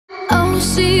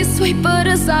she's sweet but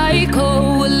a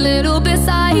psycho, a little bit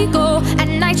psycho. At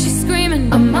night she's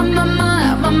screaming, I'm on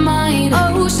my mind.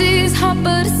 Oh, she's hot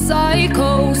but a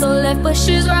psycho, so left but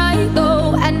she's right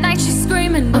though. At night she's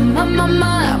screaming, I'm on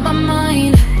my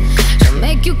mind. She'll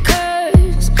make you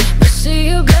curse, but she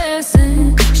a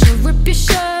blessing. She'll rip your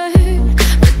shirt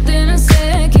within a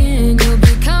second. You'll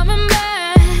be coming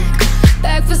back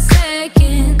for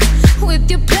seconds with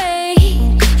your play.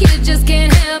 You just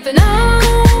can't help it. No,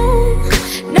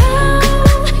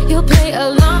 you'll play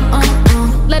along.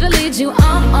 Let her lead you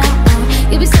on.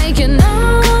 You'll be saying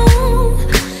no,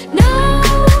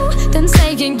 then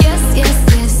saying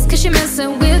yes, cause she's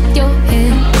messing with your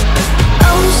head.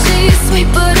 Oh, she's sweet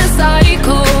but a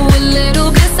psycho, a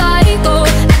little bit psycho.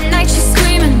 At night she's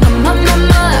screaming, I'm on my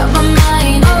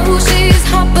mind. Oh, she's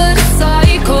hot but a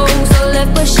psycho, so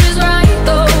left but she's right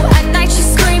though. At night she's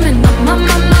screaming, I'm on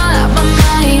my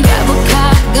mind. Grab a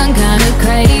cop gun, kinda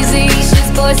crazy. She's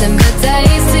poison but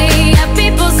tasty. Yeah,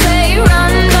 people say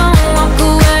run, don't walk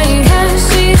away. Yeah,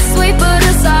 she's sweet but a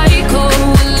psycho,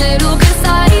 a little bit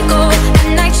psycho. At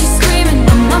night she's screaming,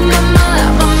 I'm on my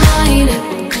mind.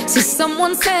 See,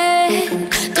 someone said,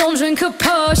 don't drink her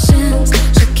potions.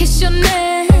 She'll kiss your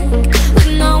neck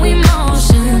with no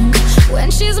emotion. When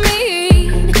she's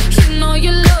mean, you know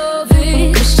you love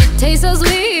it. If she tastes so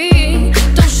sweet,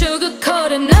 don't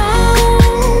sugarcoat it. No,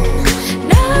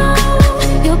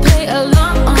 you'll play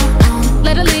along.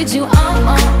 Let her lead you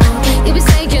on. You'll be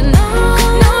saying no,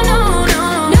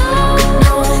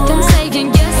 then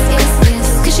saying yes,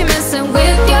 cause she messing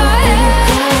with your head.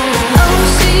 Oh,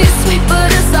 she's sweet but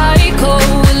a psycho,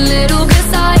 a little bit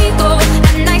psycho.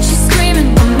 At night she's screaming,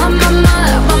 I'm on my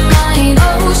mind.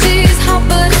 Oh, she's hot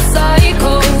but a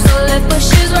psycho, so left but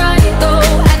she's right though.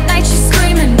 At night she's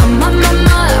screaming, I'm on my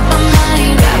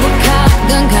mind. Grab a cop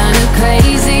gun, kinda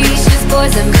crazy. She's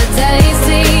poison but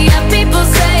tasty. Yeah, people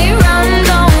say run,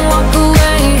 don't walk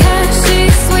away. Yeah,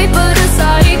 she's sweet but a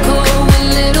psycho, a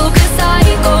little bit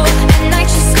psycho. At night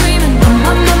she's screaming, I'm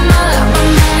on my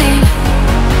mind.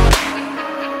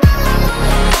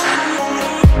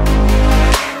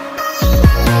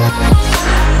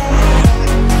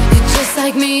 You're just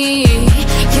like me,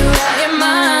 you're out your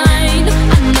mind. I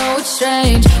know it's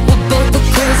strange, we're both the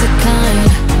crazy kind.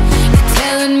 You're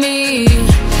telling me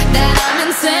that I'm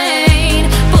insane,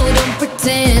 but don't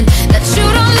pretend that you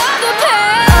don't love the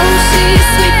pain. Oh, she's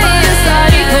sweet but a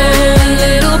psycho, a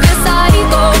little bit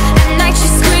psycho. At night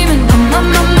she's screaming, I'm on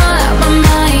my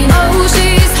mind. Oh,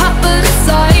 she's hot but a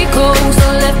psycho, so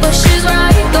left but she's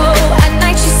right though. At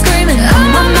night she's screaming,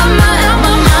 I'm on my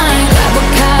mind. Grab a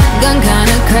cop gun,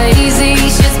 kinda crazy.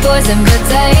 She's poison but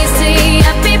tasty.